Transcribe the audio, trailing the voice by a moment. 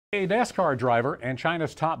A NASCAR driver and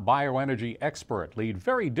China's top bioenergy expert lead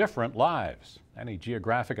very different lives. Any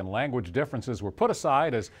geographic and language differences were put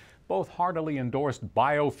aside as both heartily endorsed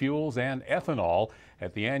biofuels and ethanol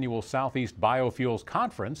at the annual Southeast Biofuels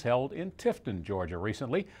Conference held in Tifton, Georgia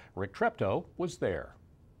recently. Rick Treptow was there.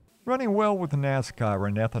 Running well with NASCAR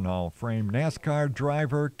and ethanol framed NASCAR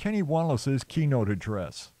driver Kenny Wallace's keynote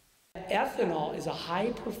address. Ethanol is a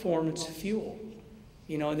high-performance fuel.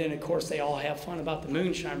 You know, and then of course they all have fun about the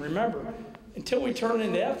moonshine. Remember, until we turn it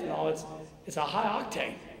into ethanol, it's a high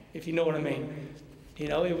octane, if you know what I mean. You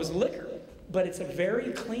know, it was liquor, but it's a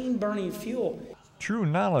very clean burning fuel. True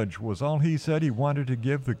knowledge was all he said he wanted to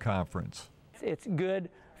give the conference. It's good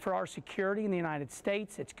for our security in the United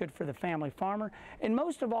States. It's good for the family farmer. And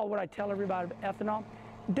most of all, what I tell everybody about ethanol,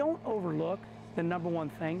 don't overlook the number one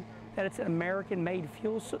thing, that it's an American-made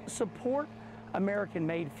fuel. Support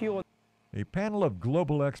American-made fuel. A panel of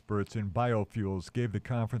global experts in biofuels gave the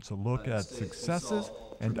conference a look at successes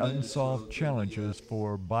and unsolved challenges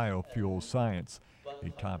for biofuel science. A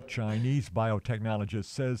top Chinese biotechnologist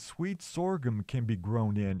says sweet sorghum can be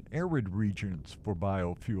grown in arid regions for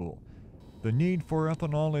biofuel. The need for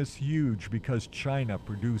ethanol is huge because China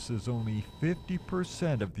produces only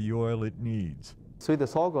 50% of the oil it needs. Sweet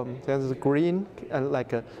sorghum, that's green and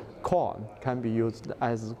like a corn, can be used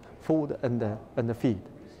as food and feed.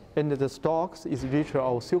 And the stalks is rich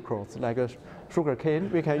of sucrose, like a sugar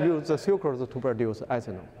cane. We can use the sucrose to produce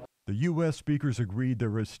ethanol. The U.S. speakers agreed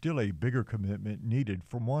there is still a bigger commitment needed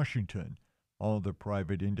from Washington. All the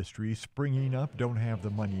private industries springing up don't have the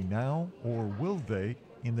money now, or will they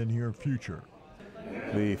in the near future?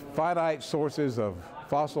 The finite sources of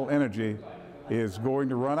fossil energy is going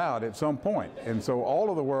to run out at some point. And so all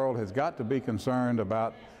of the world has got to be concerned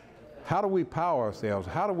about how do we power ourselves?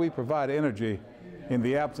 How do we provide energy in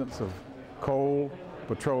the absence of coal,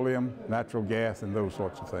 petroleum, natural gas, and those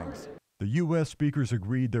sorts of things? The U.S. speakers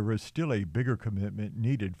agreed there is still a bigger commitment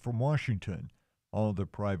needed from Washington. All the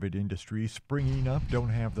private industries springing up don't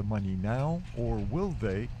have the money now, or will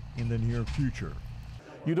they in the near future?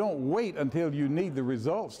 You don't wait until you need the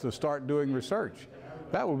results to start doing research.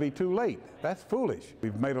 That will be too late. That's foolish.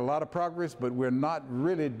 We've made a lot of progress, but we're not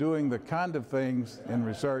really doing the kind of things in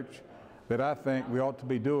research that I think we ought to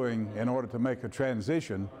be doing in order to make a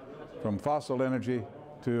transition from fossil energy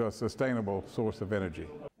to a sustainable source of energy.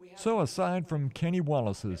 So aside from Kenny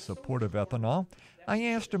Wallace's support of ethanol, I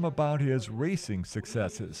asked him about his racing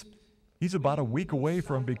successes. He's about a week away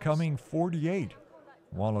from becoming 48.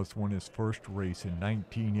 Wallace won his first race in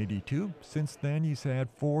 1982. Since then, he's had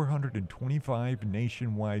 425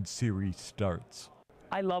 nationwide series starts.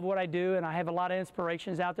 I love what I do, and I have a lot of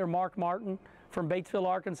inspirations out there. Mark Martin from Batesville,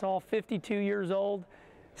 Arkansas, 52 years old,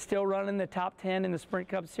 still running the top 10 in the Sprint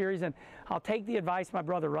Cup Series. And I'll take the advice my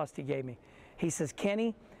brother Rusty gave me. He says,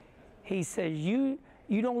 Kenny, he says, you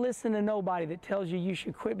don't listen to nobody that tells you you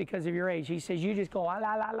should quit because of your age. He says, you just go, la,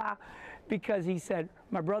 la, la, la. Because he said,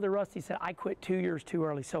 my brother Rusty said, I quit 2 years too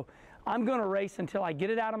early. So I'm going to race until I get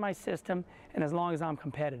it out of my system and as long as I'm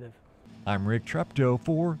competitive. I'm Rick Treptow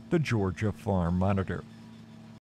for the Georgia Farm Monitor.